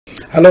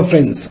Hello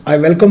friends, I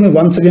welcome you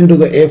once again to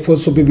the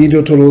AFOSOP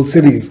video tutorial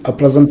series, a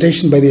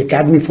presentation by the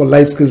Academy for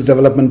Life Skills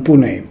Development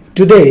Pune.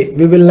 Today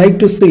we will like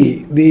to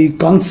see the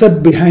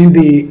concept behind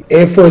the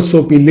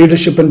AFOSOP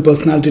Leadership and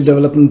Personality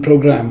Development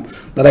Program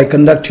that I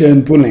conduct here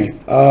in Pune.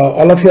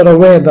 All of you are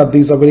aware that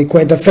these are very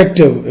quite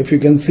effective. If you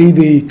can see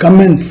the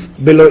comments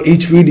below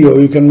each video,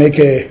 you can make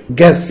a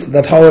guess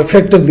that how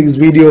effective these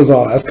videos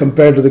are as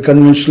compared to the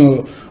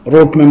conventional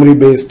rote memory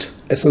based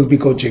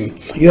SSB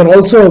coaching. You are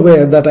also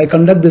aware that I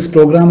conduct this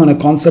program on a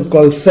concept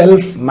called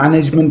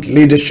self-management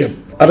leadership.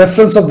 A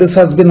reference of this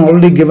has been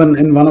already given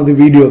in one of the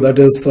video, that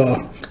is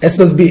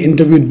SSB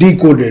Interview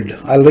Decoded.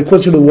 I'll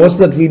request you to watch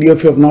that video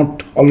if you have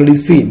not already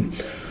seen.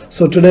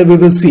 So today we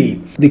will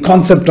see the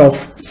concept of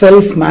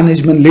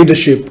self-management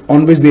leadership,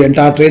 on which the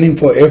entire training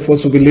for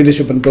AFOSOP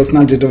Leadership and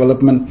Personality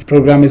Development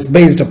Program is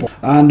based upon.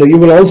 And you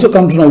will also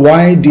come to know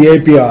why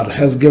DIPR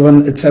has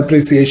given its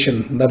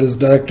appreciation, that is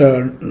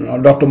Director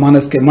Dr.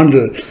 Manas K.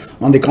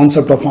 Mandal, on the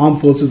concept of Armed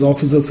Forces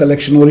Officer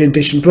Selection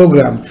Orientation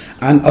Program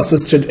and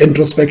Assisted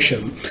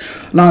Introspection.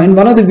 Now in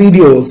one of the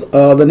videos,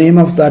 the name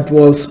of that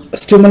was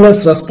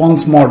Stimulus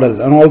Response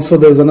Model, and also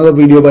there's another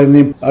video by the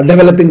name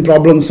Developing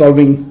Problem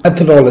Solving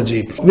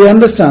Methodology. We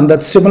understand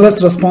that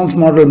stimulus response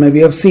model, may we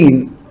have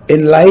seen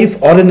in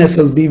life or in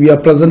SSB, we are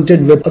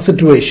presented with a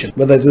situation,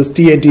 whether it is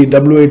TAT,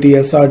 WAT,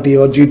 SRT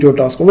or GTO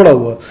task or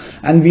whatever,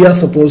 and we are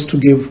supposed to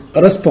give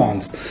a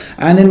response.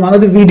 And in one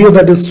of the videos,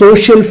 that is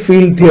social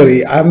field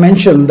theory, I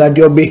mentioned that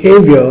your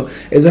behavior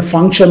is a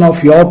function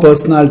of your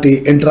personality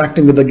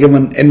interacting with the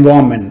given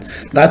environment.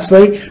 That's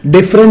why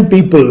different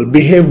people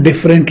behave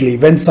differently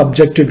when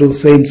subjected to the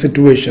same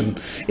situation.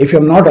 If you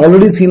have not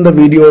already seen the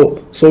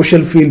video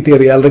social field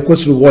theory, I'll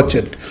request you to watch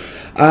it.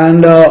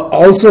 And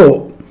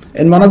also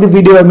in one of the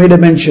video I made a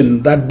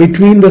mention that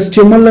between the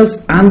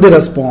stimulus and the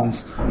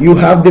response, you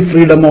have the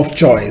freedom of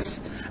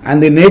choice,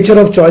 and the nature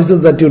of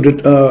choices that you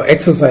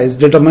exercise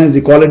determines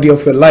the quality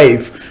of your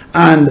life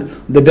and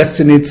the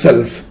destiny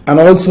itself. And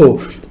also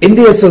in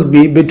the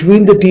SSB,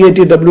 between the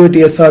TAT, WAT,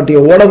 SRT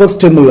or whatever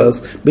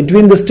stimulus,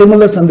 between the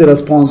stimulus and the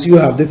response, you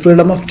have the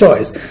freedom of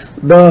choice.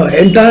 The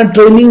entire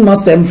training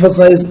must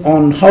emphasize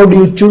on how do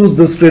you choose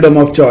this freedom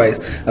of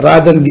choice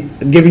rather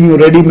than giving you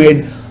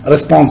ready-made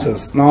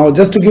responses. Now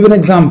just to give an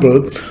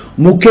example,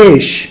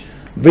 Mukesh,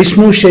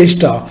 Vishnu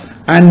Sheshta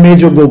and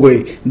Major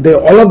Gogoi, they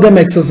all of them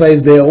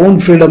exercise their own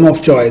freedom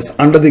of choice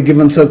under the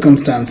given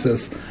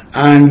circumstances,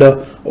 and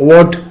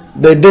what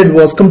they did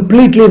was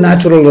completely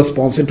natural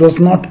response. It was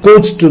not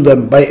coached to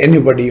them by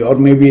anybody or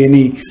maybe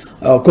any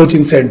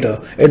coaching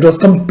center. It was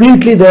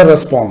completely their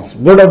response,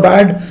 good or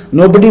bad.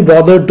 Nobody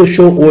bothered to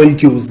show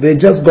OLQs, they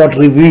just got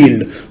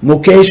revealed.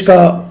 Mukesh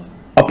ka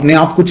अपने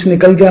आप कुछ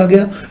निकल के आ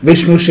गया,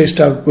 विष्णु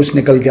श्रेष्ठा कुछ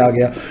निकल के आ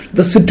गया.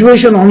 The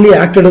situation only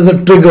acted as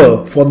a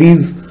trigger for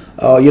these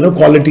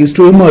qualities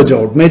to emerge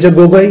out. Major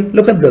Gogoi,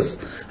 look at this.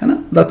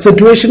 That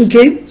situation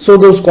came, so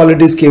those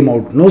qualities came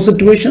out. No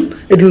situation,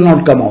 it will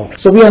not come out.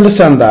 So we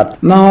understand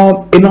that.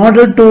 Now, in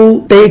order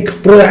to take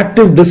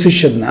proactive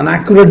decision, an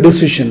accurate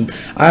decision,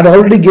 I had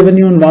already given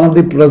you in one of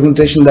the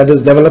presentation, that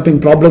is developing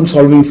problem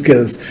solving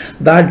skills,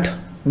 that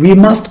we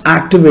must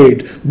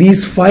activate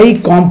these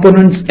 5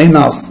 components in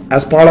us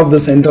as part of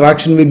this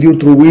interaction with you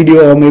through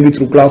video or maybe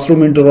through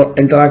classroom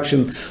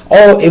interaction,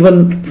 or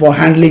even for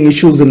handling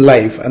issues in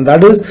life. And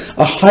that is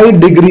a high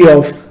degree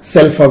of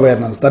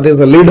self-awareness. That is,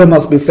 a leader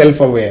must be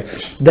self-aware.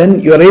 Then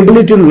your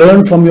ability to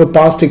learn from your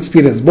past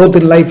experience, both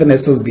in life and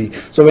SSB.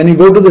 So when you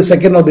go to the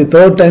second or the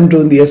third time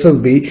to in the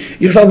SSB,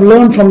 you should have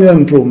learned from your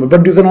improvement,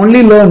 but you can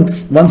only learn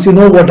once you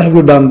know what have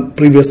you done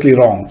previously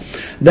wrong.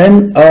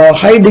 Then a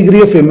high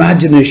degree of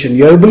imagination,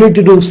 your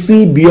ability to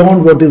see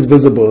beyond what is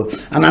visible,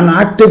 and an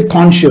active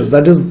conscious,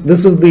 that is,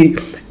 this is the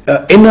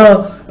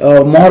inner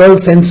moral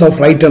sense of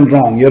right and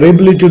wrong, your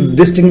ability to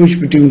distinguish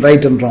between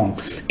right and wrong.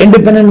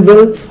 Independent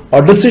will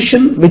or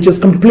decision which is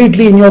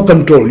completely in your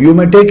control. You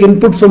may take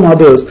input from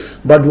others,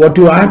 but what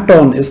you act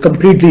on is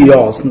completely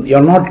yours.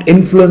 You're not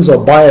influenced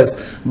or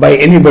biased by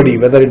anybody,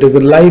 whether it is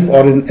in life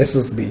or in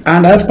SSB.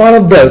 And as part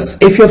of this,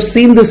 if you have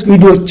seen this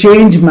video,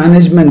 Change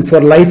Management for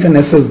Life in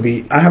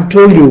SSB, I have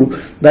told you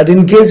that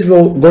in case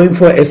you're going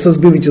for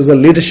SSB, which is a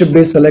leadership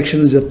based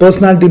selection, which is a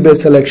personality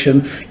based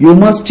selection, you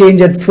must change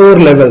at 4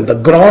 levels.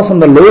 The gross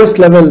and the lowest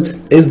level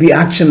is the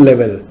action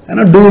level.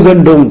 Do's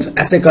and don'ts,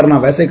 ऐसे करना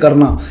वैसे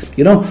करना,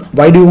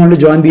 why do you want to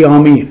join the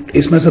army,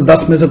 इसमें से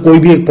 10 में से कोई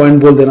भी एक point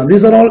बोल देना.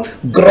 These are all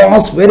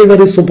gross, very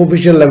very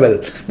superficial level.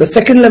 The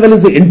second level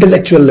is the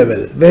intellectual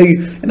level, where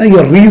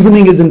your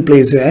reasoning is in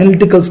place, your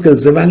analytical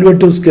skills,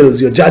 evaluative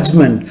skills, your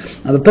judgment.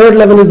 And the third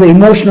level is the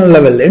emotional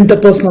level,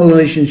 interpersonal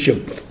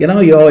relationship,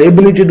 your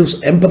ability to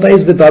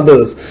empathize with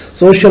others,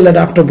 social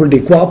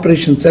adaptability,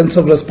 cooperation, sense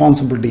of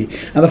responsibility.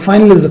 And the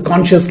final is the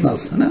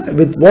consciousness,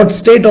 with what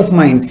state of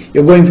mind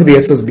you're going for the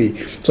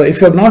SSB. So if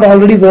you have not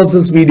already watched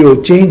this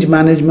video, Change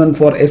Management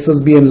for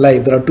SSB and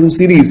Life, there are 2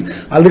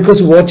 series. I'll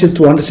request you to watch this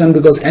to understand,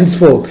 because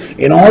henceforth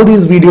in all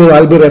these videos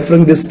I'll be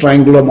referring this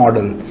triangular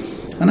model.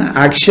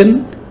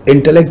 Action,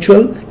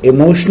 intellectual,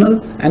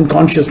 emotional and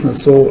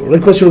consciousness. So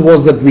request you to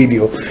watch that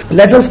video.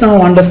 Let us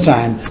now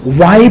understand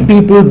why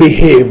people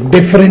behave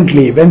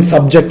differently when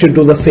subjected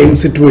to the same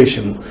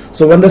situation.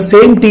 So when the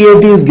same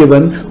TAT is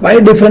given, why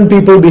different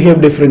people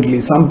behave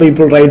differently? Some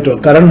people write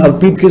Karan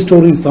Harpreet ki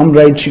story, some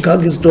write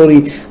Shikha ki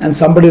story, and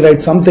somebody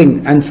writes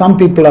something, and some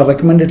people are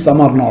recommended,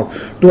 some are not.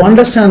 To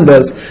understand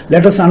this,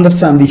 let us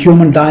understand the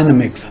human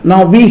dynamics.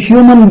 Now we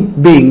human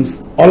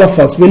beings, all of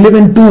us, we live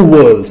in two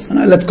worlds.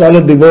 Let's call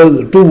it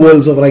the two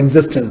worlds of our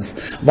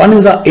existence. One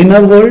is our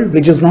inner world,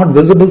 which is not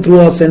visible through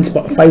our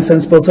five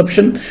sense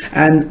perception,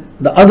 and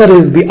the other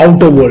is the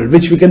outer world,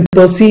 which we can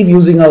perceive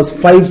using our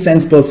five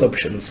sense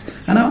perceptions.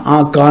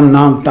 Aankh, kaan,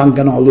 naak, tongue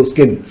and all those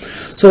skin.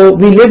 So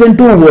we live in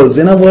two worlds,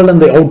 inner world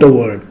and the outer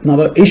world. Now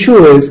the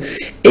issue is,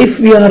 if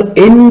we are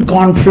in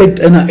conflict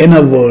in our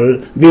inner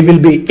world, we will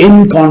be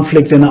in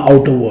conflict in our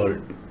outer world.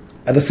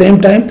 At the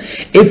same time,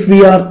 if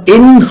we are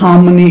in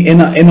harmony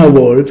in our inner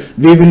world,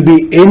 we will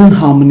be in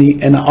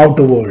harmony in our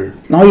outer world.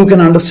 Now you can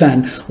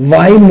understand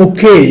why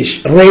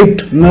Mukesh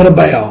raped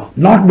Nirbhaya.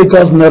 Not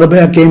because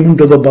Nirbhaya came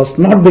into the bus,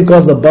 not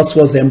because the bus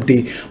was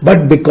empty,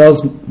 but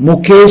because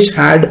Mukesh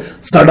had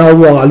sada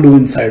hua aloo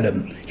inside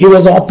him. He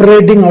was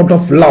operating out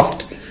of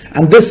lust,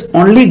 and this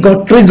only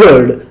got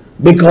triggered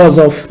because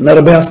of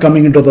Nirbhaya's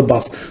coming into the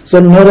bus.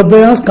 So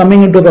Nirbhaya's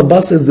coming into the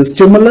bus is the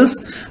stimulus,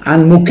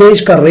 and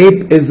Mukesh ka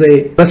rape is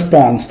a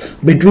response.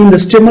 Between the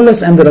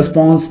stimulus and the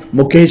response,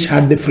 Mukesh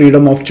had the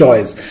freedom of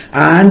choice,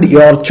 and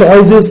your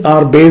choices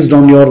are based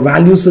on your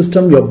value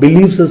system, your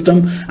belief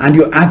system, and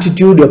your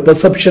attitude, your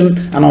perception,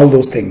 and all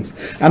those things.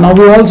 And now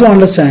we also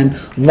understand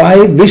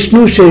why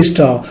Vishnu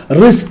Shrestha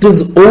risked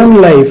his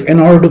own life in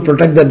order to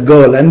protect that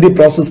girl, and the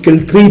process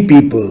killed 3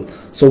 people.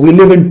 So we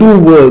live in two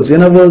worlds,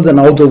 inner world and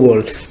outer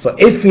world. So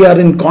if we are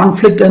in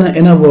conflict in our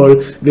inner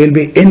world, we will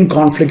be in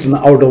conflict in the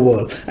outer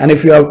world. And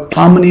if we have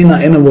harmony in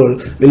our inner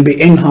world, we will be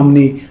in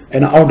harmony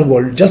in our outer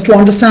world. Just to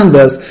understand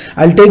this,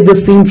 I'll take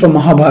this scene from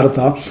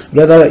Mahabharata,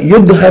 where the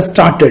Yuddha has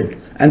started,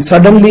 and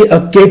suddenly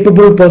a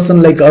capable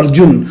person like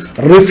Arjun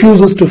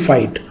refuses to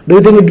fight. Do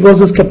you think it was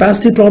his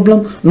capacity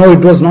problem? No,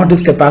 it was not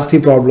his capacity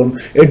problem.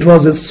 It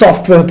was his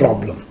software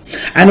problem.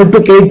 And it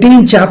took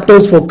 18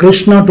 chapters for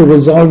Krishna to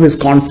resolve his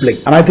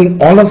conflict. And I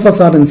think all of us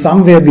are in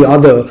some way or the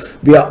other,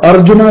 we are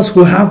Arjunas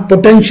who have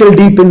potential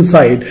deep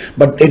inside,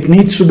 but it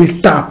needs to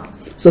be tapped.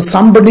 So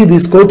somebody,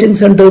 these coaching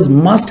centers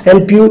must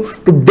help you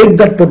to dig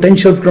that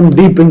potential from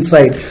deep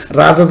inside,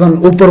 rather than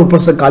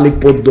upar se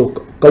kalik pot do.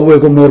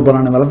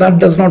 That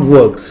does not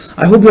work.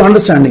 I hope you're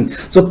understanding.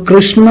 So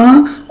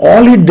Krishna,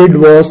 all he did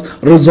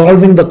was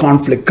resolving the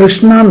conflict.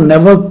 Krishna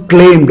never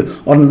claimed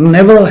or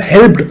never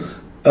helped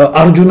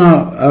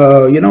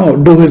Arjuna,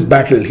 do his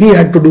battle. He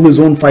had to do his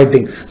own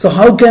fighting. So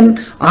how can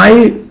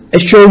I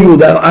assure you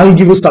that I'll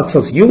give you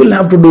success? You will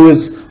have to do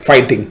his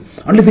fighting.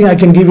 Only thing I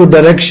can give you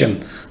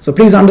direction. So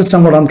please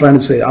understand what I'm trying to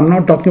say. I'm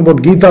not talking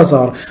about Gita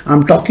Sar.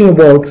 I'm talking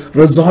about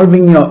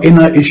resolving your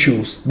inner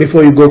issues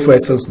before you go for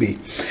SSB.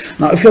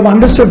 Now, if you have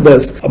understood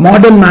this,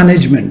 modern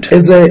management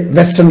is a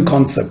Western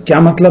concept.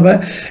 Kya matlab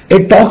hai?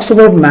 It talks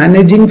about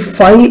managing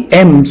 5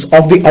 M's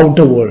of the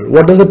outer world.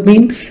 What does it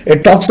mean?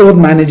 It talks about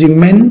managing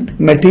men,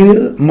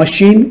 material,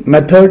 machine,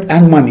 method,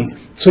 and money.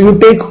 So you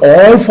take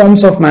all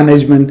forms of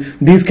management,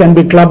 these can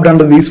be clubbed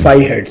under these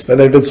 5 heads,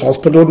 whether it is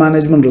hospital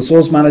management,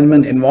 resource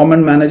management,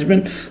 environment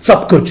management,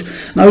 sab kuch.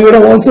 Now you would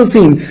have also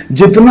seen,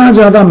 jitna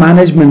jada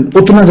management,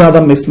 utna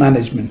jada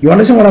mismanagement. You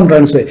understand what I'm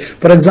trying to say?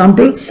 For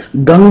example,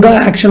 Ganga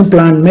action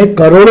plan में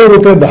करोड़ों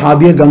रुपए बहा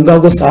दिए गंगा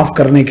को साफ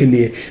करने के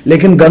लिए,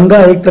 लेकिन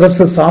गंगा एक तरफ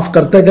से साफ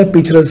करते गए,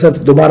 पिछले से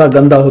दोबारा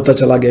गंदा होता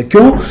चला गया.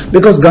 क्यों?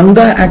 बिकॉज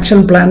गंगा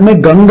एक्शन प्लान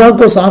में गंगा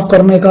को साफ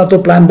करने का तो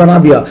प्लान बना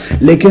दिया,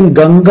 लेकिन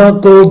गंगा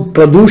को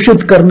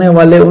प्रदूषित करने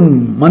वाले उन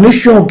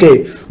मनुष्यों के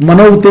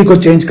मनोवृत्ति को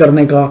चेंज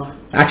करने का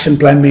एक्शन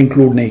प्लान में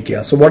इंक्लूड नहीं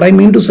किया. So what I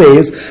mean to say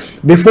is,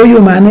 before you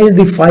manage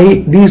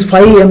these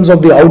 5 M's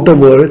of the outer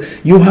world,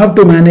 you have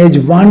to manage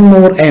one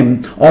more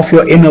M of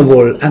your inner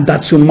world, and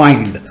that's your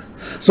mind.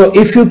 So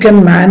if you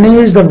can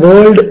manage the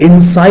world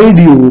inside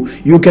you,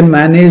 you can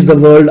manage the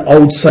world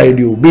outside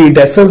you. Be it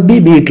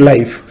SSB, be it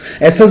life.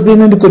 SSB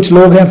में भी कुछ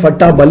लोग हैं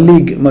फट्टा बल्ली,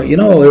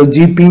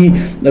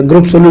 GP,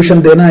 group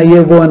solution देना ये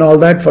वो and all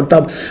that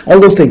फट्टा, all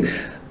those things.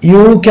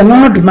 You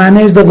cannot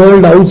manage the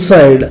world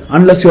outside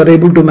unless you are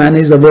able to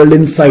manage the world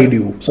inside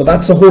you. So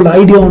that's the whole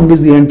idea on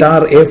which the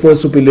entire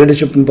AFOSOP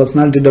leadership and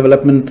personality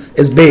development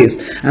is based.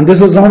 And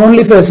this is not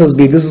only for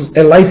SSB, this is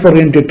a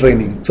life-oriented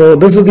training. So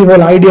this is the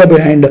whole idea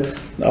behind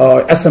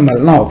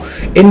SML. Now,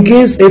 in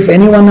case if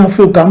any one of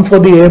you come for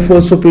the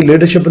AFOSOP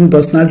leadership and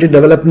personality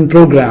development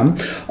program,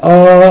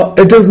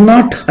 it is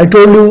not, I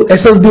told you,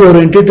 SSB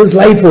oriented, it is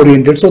life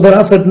oriented. So there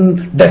are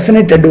certain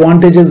definite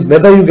advantages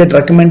whether you get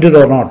recommended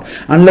or not.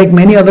 Unlike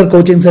many other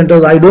coaching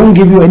centers, I don't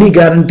give you any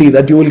guarantee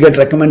that you will get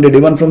recommended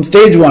even from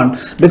stage 1,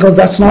 because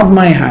that's not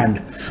my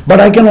hand. But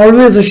I can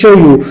always assure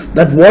you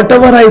that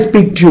whatever I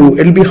speak to you,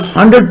 it will be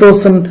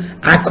 100%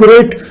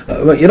 accurate.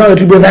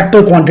 It will be a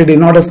vector quantity,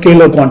 not a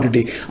scalar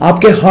quantity.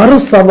 आपके हर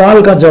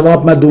सवाल का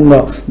जवाब मैं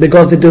दूंगा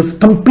because it is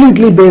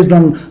completely based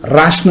on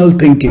rational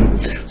thinking.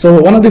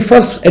 So one of the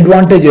first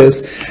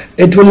advantages,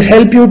 it will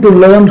help you to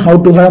learn how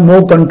to have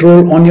more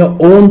control on your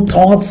own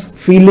thoughts,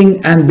 feeling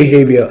and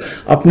behavior.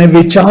 अपने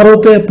विचारों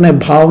पे, अपने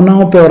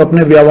भावनाओं पे और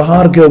अपने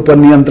व्यवहार के ऊपर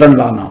नियंत्रण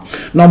लाना.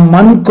 Now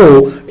मन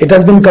को, it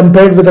has been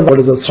compared with a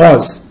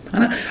horse.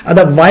 And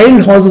a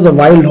wild horse is a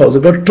wild horse.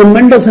 It got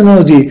tremendous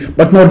energy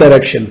but no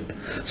direction.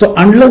 So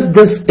unless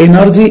this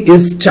energy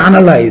is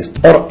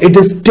channelized or it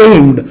is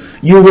tamed,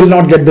 you will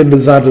not get the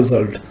desired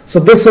result. So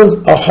this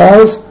is a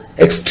horse,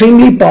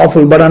 extremely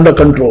powerful but under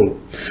control.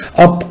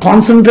 A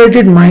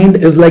concentrated mind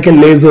is like a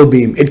laser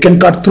beam. It can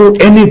cut through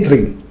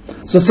anything.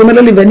 So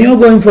similarly, when you are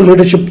going for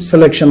leadership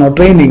selection or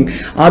training,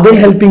 are they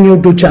helping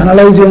you to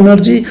channelize your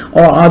energy,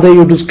 or are they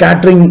you to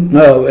scattering,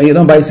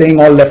 by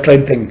saying all left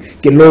right thing,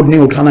 कि load नहीं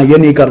उठाना, ये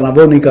नहीं करना,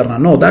 वो नहीं करना?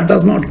 No, that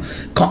does not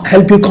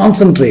help you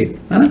concentrate.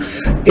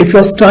 If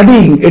you're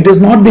studying, it is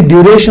not the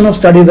duration of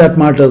study that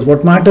matters.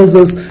 What matters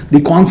is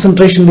the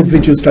concentration with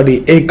which you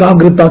study.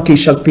 Ekagrita ki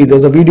shakti.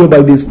 There's a video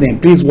by this name.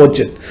 Please watch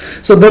it.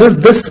 So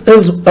this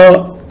is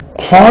a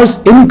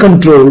horse in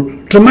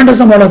control, tremendous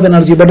amount of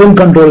energy, but in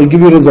control, will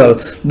give you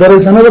result. There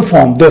is another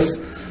form,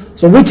 this.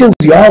 So which is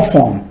your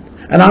form?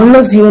 And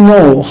unless you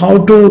know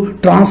how to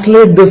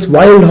translate this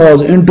wild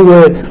horse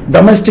into a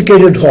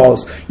domesticated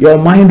horse, your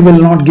mind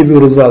will not give you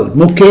result.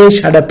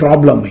 Mukesh had a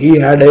problem. He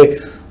had a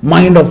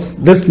mind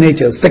of this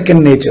nature,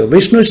 second nature.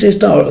 Vishnu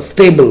Shrestha,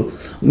 stable.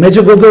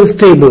 Major Gogo is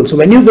stable. So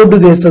when you go to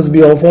the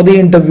SSB or for the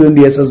interview in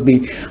the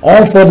SSB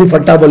or for the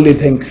Fattaballi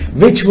thing,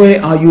 which way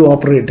are you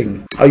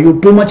operating? Are you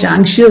too much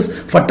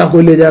anxious? Fatta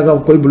koi le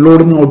jayega, koi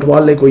load na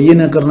utwa le, koi ye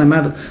na karna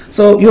main.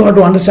 So you have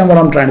to understand what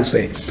I'm trying to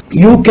say.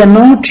 You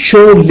cannot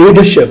show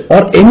leadership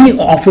or any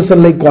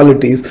officer-like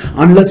qualities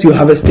unless you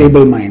have a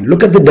stable mind.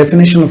 Look at the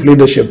definition of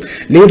leadership.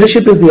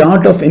 Leadership is the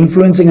art of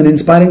influencing and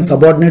inspiring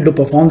subordinate to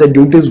perform their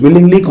duties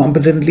willingly,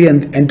 competently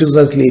and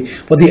enthusiastically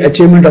for the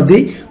achievement of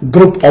the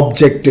group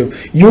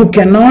objective. You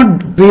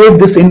cannot create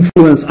this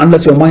influence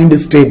unless your mind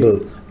is stable.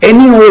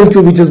 Any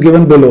OLQ which is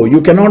given below,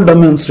 you cannot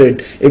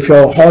demonstrate if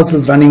your horse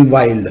is running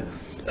wild.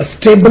 A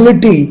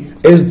stability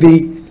is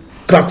the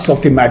crux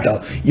of the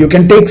matter. You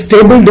can take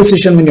stable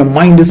decision when your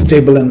mind is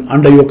stable and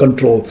under your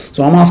control.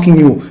 So I'm asking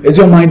you, is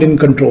your mind in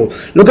control?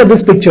 Look at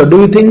this picture. Do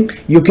you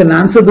think you can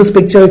answer this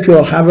picture if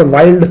you have a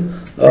wild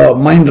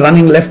mind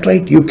running left,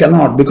 right? You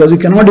cannot, because you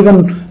cannot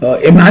even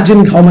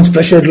imagine how much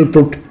pressure it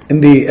will put in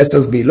the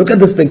SSB. Look at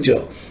this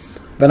picture.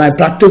 When I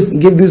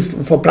give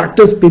this for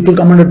practice, people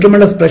come under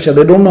tremendous pressure.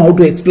 They don't know how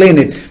to explain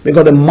it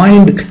because the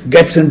mind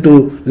gets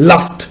into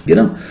lust.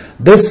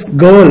 This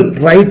girl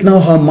right now,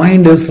 her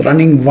mind is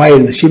running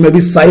wild. She may be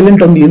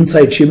silent on the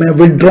inside. She may have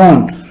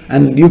withdrawn.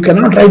 And you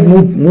cannot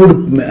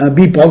write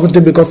be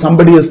positive because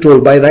somebody is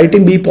told. By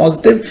writing be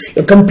positive,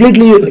 you're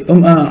completely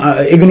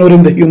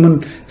ignoring the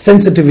human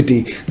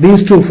sensitivity.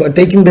 These two,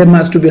 taking them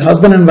as to be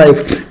husband and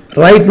wife,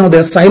 right now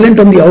they're silent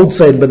on the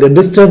outside, but they're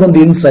disturbed on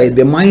the inside.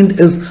 Their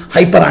mind is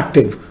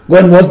hyperactive. Go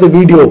and watch the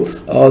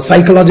video,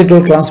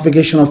 psychological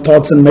classification of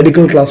thoughts and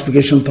medical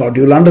classification of thought.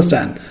 You'll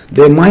understand.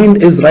 Their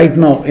mind is right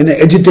now in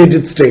an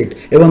agitated state,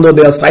 even though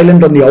they are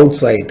silent on the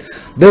outside.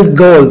 This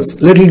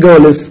little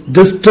girl is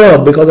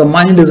disturbed because her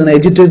mind is in an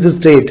agitated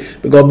state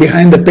because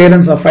behind the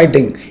parents are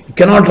fighting. You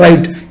cannot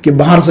write कि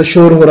बाहर से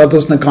शोर हो रहा तो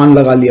उसने कान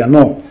लगा लिया.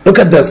 No. Look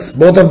at this.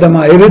 Both of them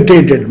are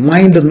irritated.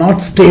 Mind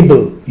not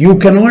stable. You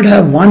cannot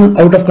have one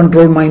out of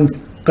control mind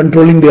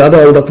controlling the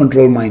other out of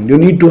control mind. You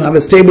need to have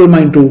a stable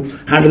mind to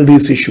handle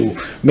this issue.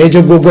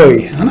 Major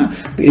Gogoi,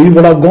 he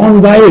would have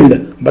gone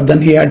wild, but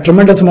then he had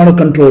tremendous amount of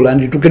control and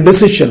he took a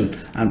decision.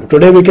 And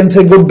today we can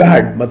say good,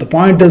 bad, but the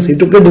point is he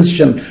took a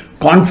decision.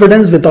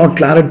 Confidence without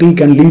clarity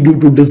can lead you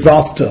to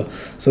disaster.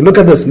 So look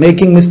at this.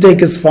 Making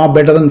mistake is far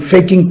better than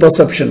faking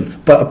perfection.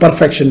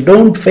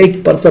 Don't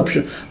fake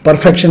perfection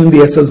in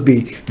the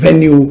SSB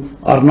when you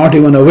are not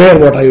even aware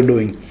what are you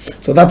doing.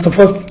 So that's the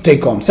first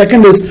take home.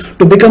 Second is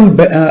to become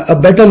a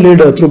better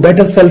leader through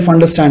better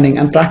self-understanding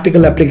and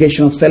practical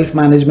application of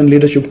self-management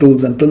leadership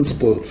tools and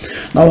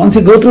principles. Now once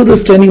you go through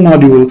this training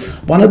module,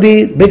 one of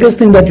the biggest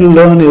thing that you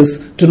learn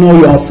is to know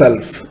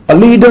yourself. A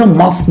leader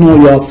must know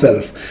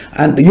yourself,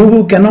 and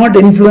you cannot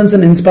influence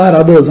and inspire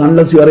others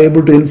unless you are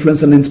able to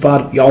influence and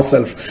inspire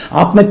yourself.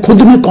 आप में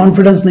खुद में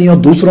confidence नहीं हो,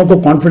 दूसरों को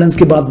confidence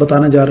की बात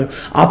बताने जा रहे हो.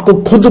 आपको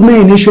खुद में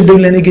इनिशिएटिव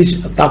लेने की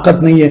ताकत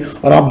नहीं है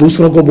और आप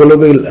दूसरों को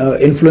बोलोगे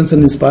इन्फ्लुएंस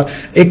एंड इंस्पायर.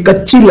 एक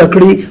कच्ची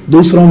लकड़ी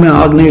दूसरों में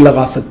आग नहीं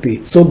लगा सकती.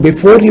 So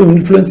before you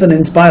influence and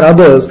inspire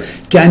others,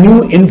 can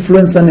you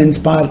influence and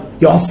inspire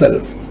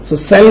yourself? So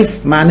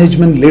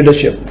self-management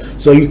leadership.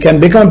 So you can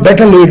become a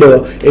better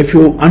leader if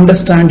you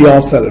understand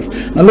yourself.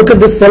 Now look at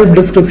the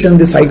self-description,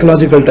 the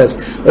psychological test.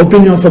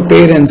 Opinion of your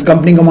parents,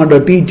 company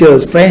commander,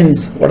 teachers,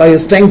 friends. What are your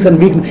strengths and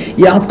weaknesses?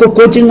 ये आपको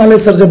coaching वाले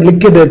sir जब लिख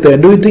के देते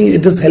हैं, do you think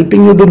it is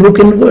helping you to look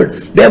inward?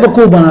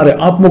 बेवकूफ बना रहे,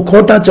 आप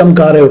मुखौटा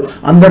चमका रहे हो,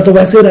 अंदर तो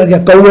वैसे ही रह गया,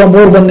 कौवा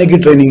मोर बनने की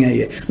ट्रेनिंग है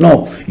ये. No,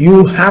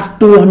 you have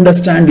to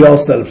understand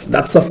yourself.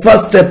 That's the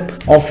first step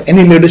of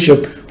any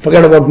leadership.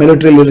 Forget about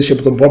military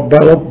leadership, तो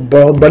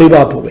बहुत बड़ी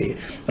बात हो गई है.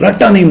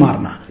 रट्टा नहीं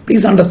मारना.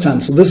 Please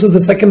understand. So this is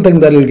the second thing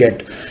that you'll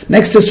get.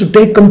 Next is to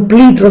take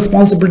complete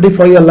responsibility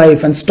for your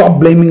life and stop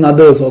blaming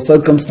others or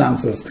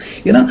circumstances.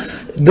 You know,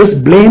 this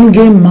blame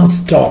game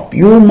must stop.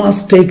 You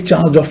must take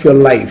charge of your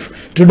life.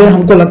 Today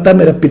हमको लगता है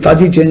मेरा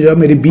पिताजी change हुआ,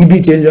 मेरी बीबी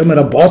change हुआ,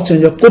 मेरा boss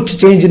change हुआ, कुछ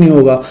चेंज नहीं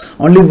होगा.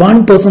 Only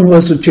one person who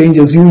has to change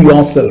is you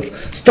yourself.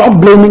 Stop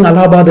blaming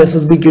Allahabad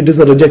SSB कि it is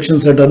a rejection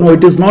center. No,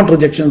 it is not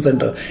rejection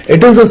center.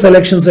 It is a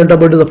selection center.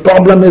 But the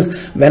problem is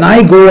when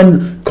I go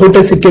and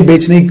खोटे सिक्के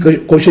बेचने की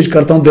कोशिश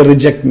करता हूं, they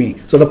reject me.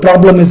 So the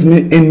problem is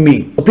in me.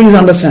 So please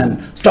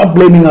understand. Stop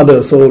blaming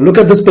others. So look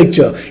at this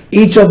picture.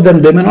 Each of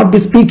them, they may not be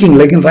speaking.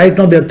 Like right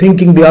now, they are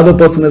thinking the other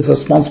person is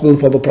responsible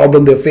for the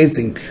problem they are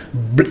facing.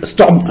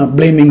 Stop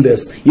blaming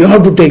this. You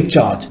have to take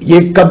charge.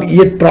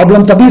 ये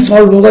problem तभी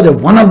solve होगा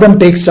जब one of them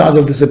takes charge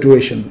of the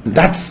situation.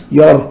 That's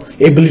your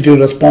ability to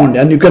respond,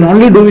 and you can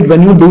only do it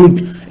when you do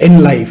it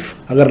in life.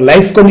 अगर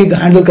life को नहीं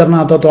handle करना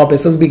आता तो आप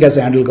एसएसबी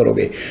कैसे हैंडल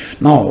करोगे?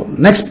 Now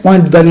next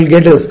point that will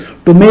get is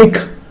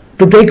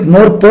to take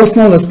more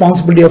personal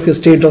responsibility of your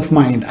state of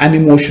mind and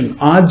emotion.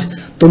 आज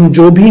तुम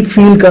जो भी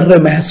फील कर रहे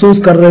हो, महसूस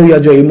कर रहे हो, या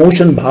जो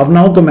इमोशन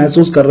भावनाओं को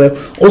महसूस कर रहे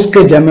हो,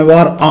 उसके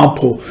जिम्मेवार आप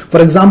हो.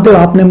 फॉर एग्जाम्पल,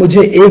 आपने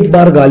मुझे एक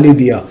बार गाली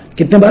दिया.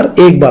 कितने बार?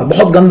 एक बार.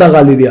 बहुत गंदा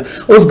गाली दिया.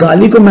 उस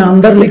गाली को मैं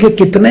अंदर लेके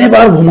कितने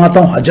बार घुमाता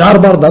हूं? 1000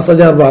 बार,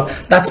 10,000 बार.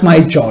 That's my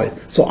choice.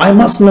 So I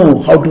must know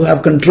how to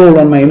have control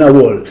on my inner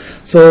world.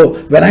 So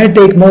when I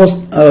take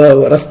most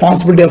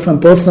responsibility of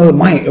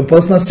my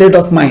personal state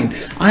of mind,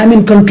 I am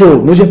in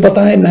control. मुझे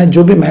पता है मैं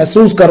जो भी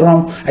महसूस कर रहा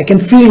हूं, I can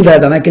feel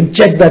that and I can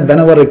check that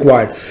whenever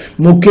required.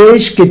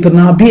 Mukesh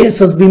कितना भी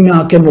एसएसबी में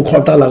आके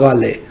मुखौटा लगा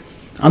ले,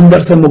 अंदर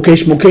से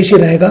मुकेश ही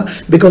रहेगा,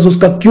 बिकॉज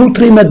उसका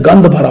Q3 में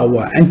गंद भरा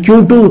हुआ है एंड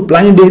Q2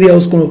 ब्लाइंड एरिया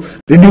उसको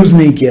रिड्यूस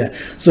नहीं किया है.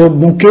 सो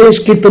मुकेश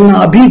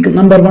कितना भी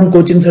नंबर 1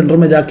 कोचिंग सेंटर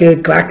में जाके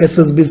क्रैक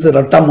एसएसबी से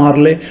रट्टा मार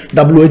ले,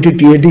 WAT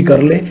TAT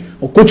कर ले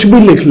और कुछ भी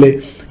लिख ले,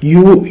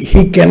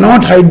 he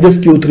cannot hide this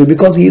Q3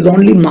 because he is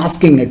only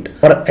masking it.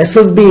 Or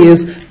SSB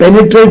is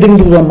penetrating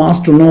to the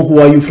mask to know who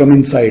are you from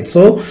inside.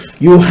 So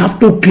you have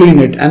to clean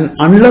it, and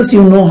unless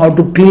you know how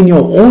to clean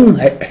your own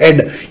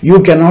head,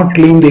 you cannot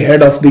clean the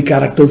head of the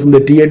characters in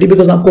the TAT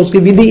because आपको उसकी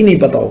विधि ही नहीं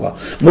पता होगा.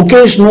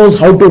 Mukesh knows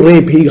how to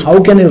rape. How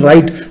can he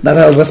write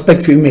that I'll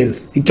respect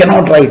females? He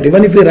cannot write.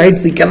 Even if he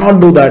writes, he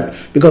cannot do that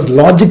because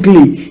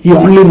logically he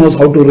only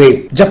knows how to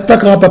rape. जब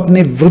तक आप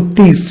अपनी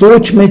वृत्ति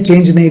सोच में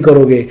change नहीं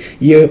करोगे,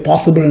 ये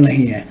पॉसिबल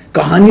नहीं है.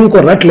 कहानियों को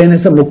रट लेने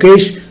से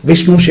मुकेश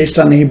विष्णु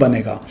श्रेष्ठा नहीं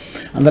बनेगा.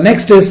 And the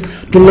next is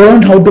to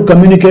learn how to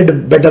communicate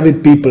better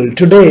with people.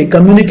 Today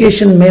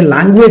communication में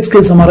language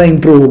skills हमारा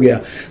improve हो गया.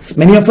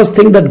 Many of us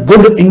think that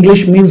good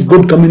English means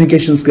good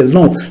communication skills.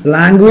 No,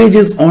 language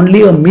is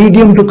only a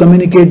medium to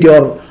communicate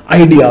your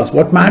ideas.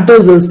 What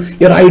matters is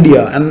your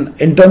idea.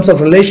 And in terms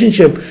of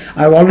relationship,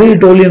 I've already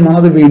told you in one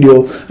of the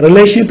video,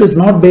 relationship is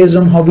not based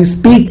on how we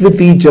speak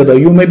with each other.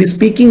 You may be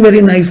speaking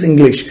very nice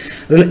English.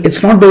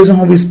 It's not based on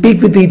how we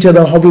speak with each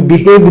other, how we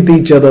behave with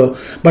each other,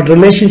 but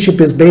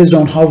relationship is based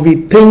on how we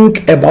think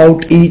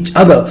about each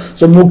other.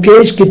 So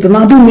Mukesh कितना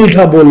भी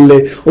मीठा बोल ले,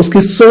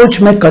 उसकी सोच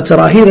में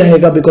कचरा ही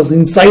रहेगा because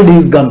inside he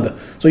is गंद.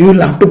 So you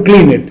will have to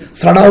clean it.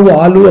 सड़ा हुआ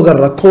आलू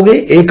अगर रखोगे,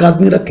 एक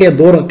आदमी रखे या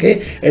 2 रखे,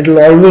 it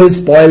will always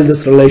spoil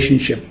this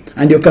relationship.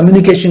 And your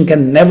communication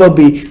can never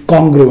be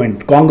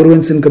congruent.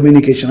 Congruence in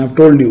communication, I've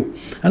told you.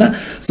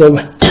 So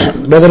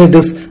whether it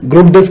is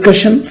group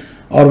discussion,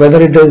 or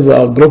whether it is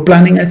group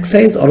planning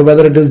exercise, or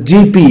whether it is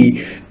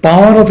GP,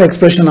 power of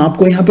expression,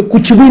 आपको यहाँ पे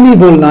कुछ भी नहीं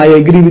बोलना. I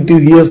agree with you,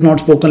 he has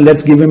not spoken,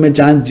 let's give him a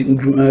chance.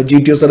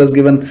 GTO sir has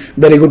given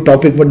very good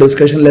topic for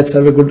discussion, let's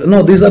have a good.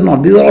 No, these are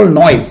not. These are all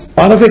noise.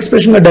 Power of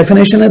expression का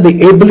definition है the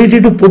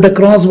ability to put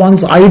across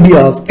one's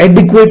ideas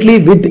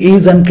adequately with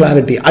ease and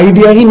clarity.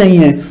 Idea ही नहीं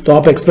है तो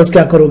आप express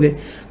क्या करोगे?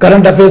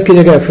 Current affairs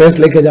की जगह affairs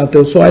लेके जाते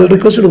हो. So I'll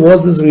request you to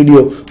watch this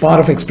video, power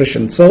of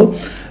expression. So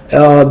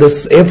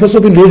this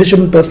AFOSOP Leadership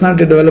and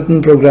Personality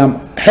Development Program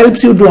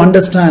helps you to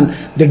understand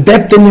the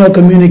depth in your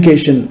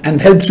communication and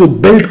helps you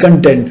build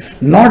content,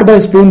 not by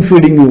spoon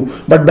feeding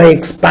you, but by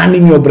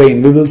expanding your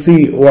brain. We will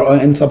see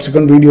in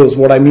subsequent videos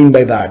what I mean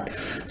by that.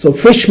 So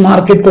fish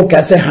market को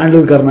कैसे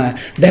handle करना है?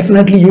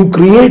 Definitely you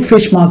create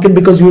fish market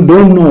because you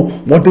don't know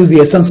what is the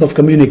essence of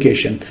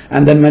communication.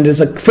 And then when there's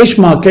a fish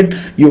market,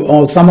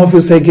 some of you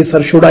say,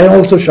 sir, should I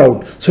also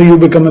shout? So you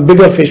become a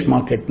bigger fish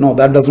market. No,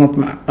 that does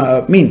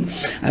not mean.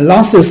 And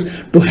last is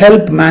to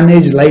help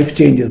manage life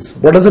changes.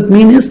 What does it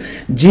mean is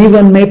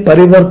जीवन में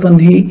परिवर्तन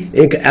ही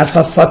एक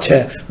ऐसा सच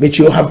है which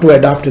you have to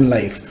adapt in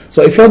life.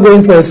 So if you're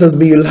going for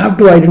SSB, you'll have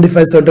to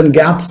identify certain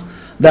gaps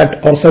that,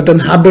 or certain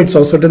habits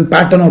or certain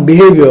pattern of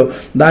behavior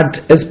that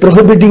is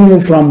prohibiting you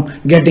from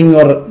getting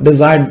your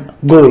desired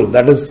goal.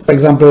 That is, for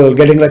example,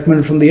 getting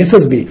recommended from the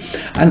SSB.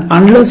 And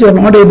unless you are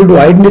not able to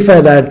identify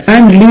that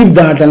and leave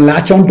that and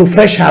latch on to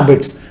fresh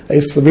habits,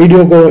 इस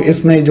video को,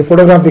 इसमें जो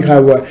photograph दिखाया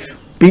हुआ है,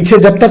 पीछे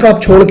जब तक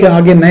आप छोड़ के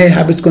आगे नए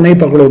हैबिट्स को नहीं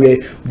पकड़ोगे,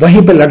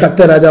 वहीं पे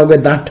लटकते रह जाओगे.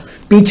 दैट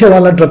पीछे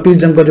वाला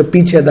ट्रेपीजियम का जो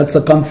पीछे है, that's a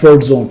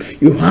comfort zone.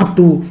 You have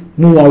to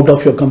move out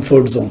of your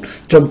comfort zone.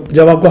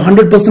 जब आपको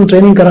 100%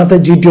 ट्रेनिंग कराते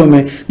हैं जीटीओ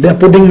में, they are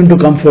putting into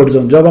comfort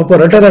zone. जब आपको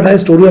रटा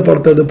स्टोरियां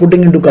पढ़ते हैं, दे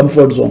putting into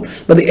comfort zone.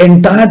 But the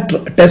entire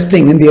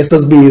testing in the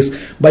SSB is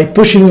by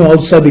pushing you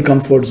outside the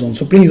comfort zone.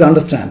 So please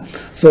understand.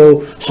 So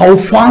how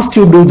fast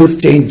you do this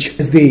change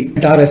is the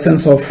entire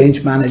essence of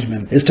change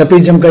management. इस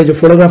trapezium का जो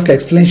photograph का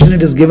explanation,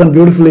 it is given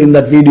beautifully in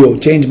that video,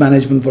 change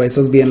management for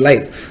SSB and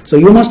life. So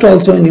you must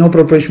also in your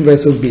preparation for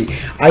SSB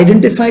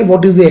identify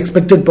what is the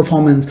expected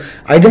performance,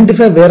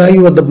 identify where are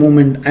you at the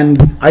moment,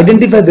 and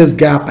identify this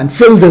gap and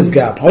fill this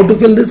gap. How to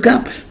fill this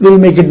gap?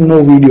 We'll make it in more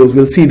videos.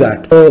 We'll see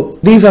that. So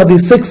these are the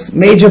 6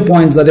 major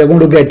points that you're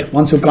going to get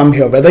once you come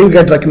here, whether you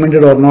get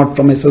recommended or not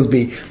from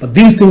SSB. But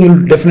these things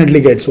you'll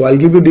definitely get. So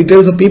I'll give you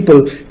details of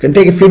people. You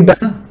can take a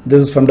feedback.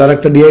 This is from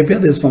Director DIPR.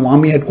 This is from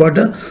Army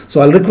Headquarters. So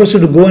I'll request you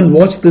to go and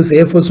watch this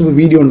AFOSOP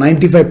video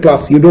 95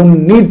 plus. You don't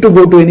need to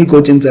go to any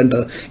coaching center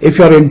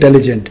if you're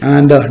intelligent.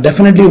 And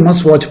definitely you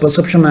must watch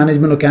Perception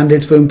Management of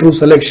Candidates for Improved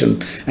Selection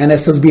and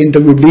SSB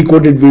Interview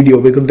Decoded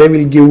video, because they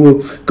will give you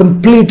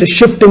complete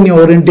shift in your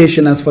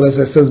orientation as far as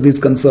SSB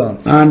is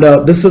concerned. And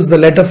this is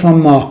the letter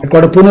from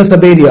Headquarters Pune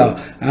sub area.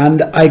 And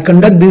I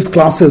conduct these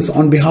classes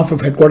on behalf of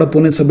Headquarters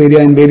Pune sub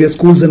area in various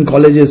schools and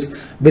colleges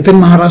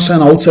within Maharashtra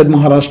and outside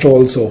Maharashtra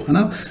also.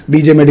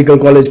 BJ Medical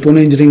College, Pune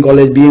Engineering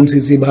College,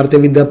 BMCC, Bharatiya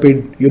Vidyapit,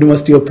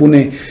 University of Pune,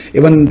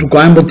 even to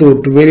Coimbatore,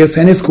 to various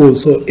SENI schools.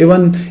 So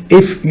even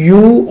if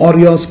you or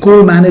your school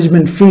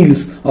management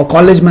feels, or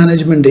college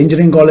management,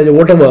 engineering college or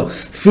whatever,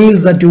 feels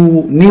that you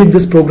need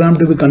this program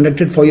to be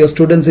conducted for your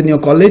students in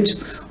your college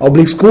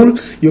oblique school,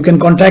 you can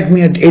contact me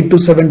at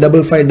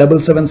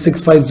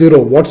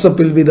 827-55-77650. WhatsApp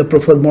will be the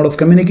preferred mode of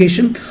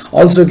communication.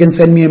 Also, you can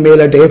send me a mail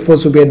at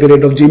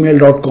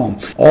afosop@gmail.com.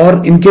 Or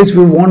in case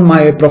you want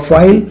my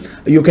profile,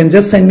 you can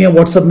just send me a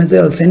WhatsApp message.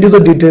 I'll send you the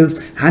details,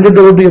 hand it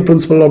over to your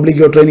principal oblique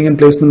your training and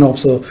placement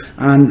officer,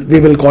 and we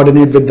will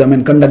coordinate with them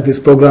and conduct this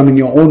program in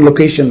your own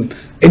location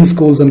in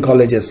schools and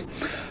colleges.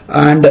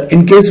 And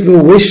in case you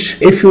wish,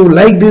 if you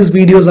like these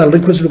videos, I'll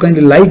request you to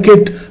kindly like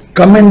it,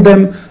 comment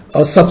them,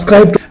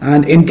 subscribe.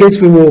 And in case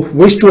you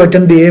wish to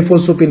attend the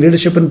AFOSOP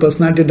Leadership and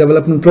Personality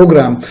Development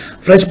Program,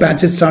 fresh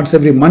batches starts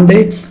every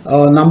Monday.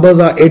 Numbers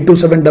are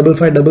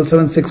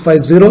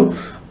 827-55-77650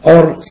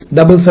 or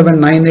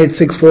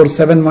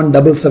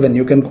 7798647177.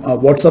 You can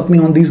WhatsApp me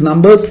on these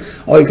numbers,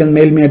 or you can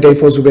mail me at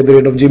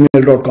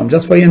afosop@gmail.com.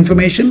 Just for your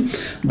information,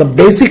 the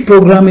basic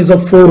program is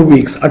of 4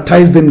 weeks,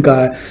 28 din ka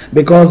hai,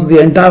 because the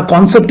entire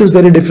concept is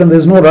very different.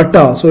 There is no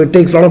ratta, so it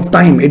takes a lot of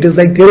time. It is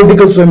like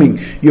theoretical swimming.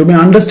 You may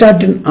understand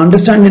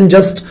in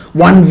just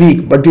 1 week,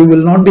 but you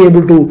will not be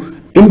able to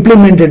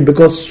implement it,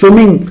 because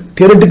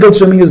theoretical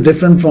swimming is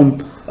different from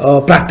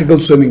practical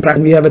swimming.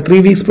 We have a 3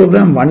 weeks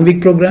program, 1 week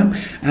program,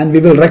 and we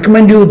will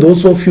recommend you,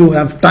 those of you who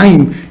have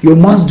time, you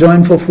must join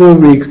for 4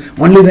 weeks.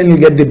 Only then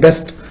you'll get the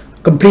best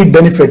complete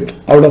benefit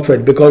out of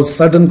it, because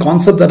certain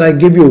concepts that I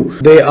give you,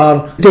 they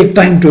take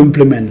time to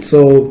implement. So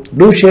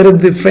do share it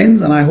with friends,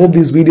 and I hope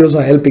these videos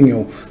are helping you.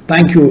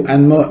 Thank you, and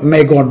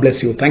may God bless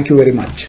you. Thank you very much.